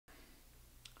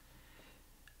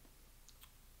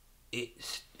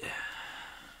it's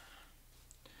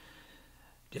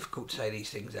difficult to say these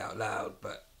things out loud,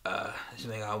 but it's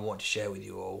something I want to share with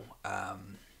you all. I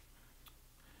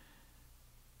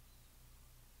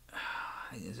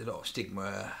think there's a lot of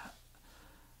stigma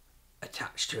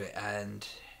attached to it, and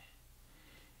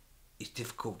it's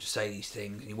difficult to say these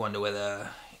things. You wonder whether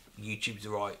YouTube's the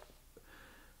right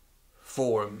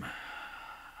forum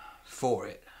for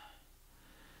it,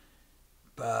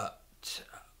 but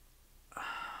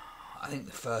I think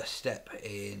the first step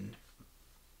in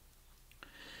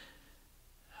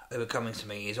overcoming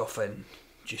something is often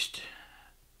just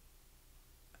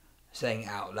saying it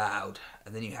out loud,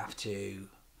 and then you have to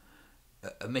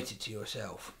admit it to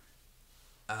yourself.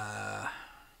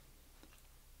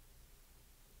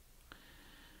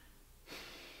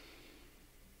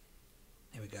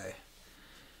 Here we go.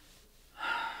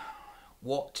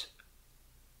 What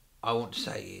I want to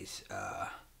say is, and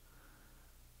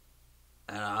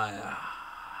I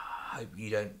hope you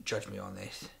don't judge me on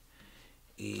this,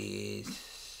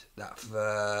 is that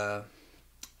for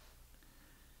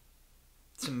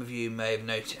some of you may have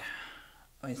noticed,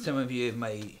 some of you have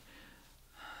made,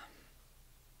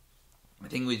 I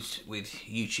think with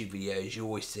YouTube videos you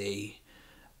always see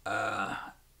the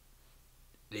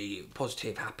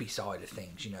positive, happy side of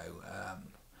things, and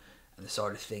the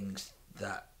side of things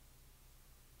that,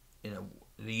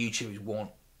 the YouTubers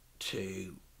want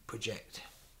to project.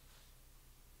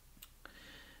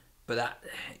 But that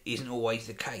isn't always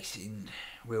the case in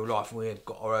real life. We've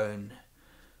got our own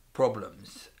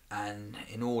problems, and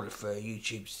in order for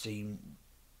YouTube to seem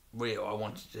real, I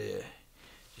wanted to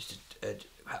just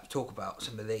perhaps talk about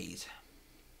some of these.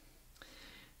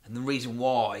 And the reason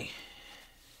why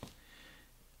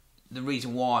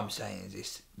I'm saying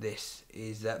this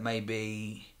is that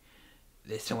maybe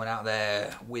there's someone out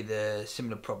there with a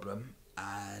similar problem,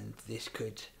 and this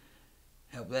could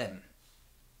help them.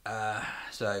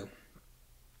 So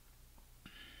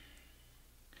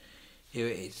here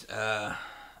it is. The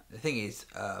thing is,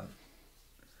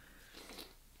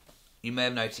 you may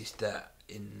have noticed that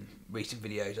in recent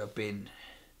videos I've been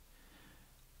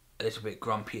a little bit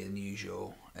grumpier than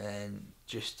usual and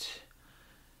just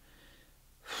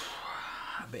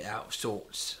a bit out of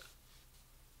sorts.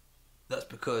 That's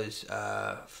because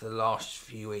for the last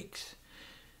few weeks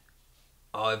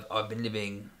I've been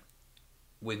living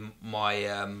with my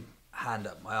hand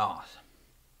up my arse.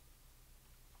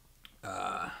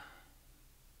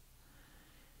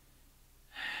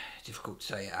 Difficult to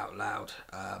say it out loud.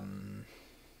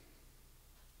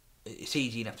 It's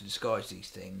easy enough to disguise these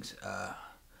things. I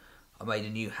made a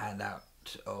new handout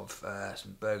of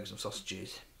some burgers and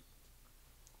sausages,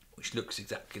 which looks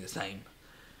exactly the same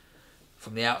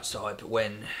from the outside, but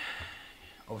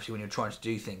obviously when you're trying to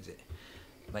do things, it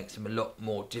makes them a lot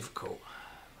more difficult.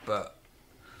 But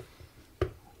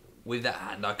with that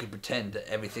hand I could pretend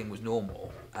that everything was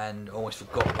normal and almost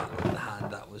forgot about the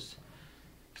hand that was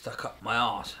stuck up my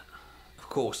arse. Of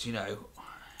course,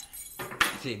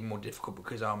 it's even more difficult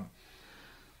because I'm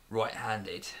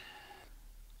right-handed.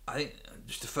 I think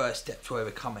just the first step to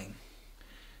overcoming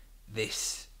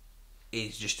this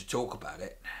is just to talk about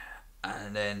it,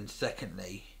 and then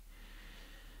secondly,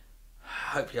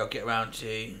 hopefully I'll get around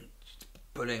to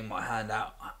pulling my hand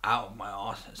out of my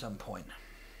arse at some point.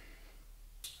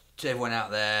 To everyone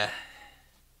out there,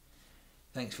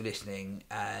 thanks for listening,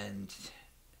 and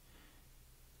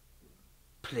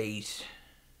please,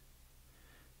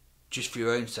 just for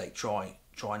your own sake, try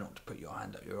not to put your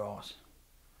hand up your arse.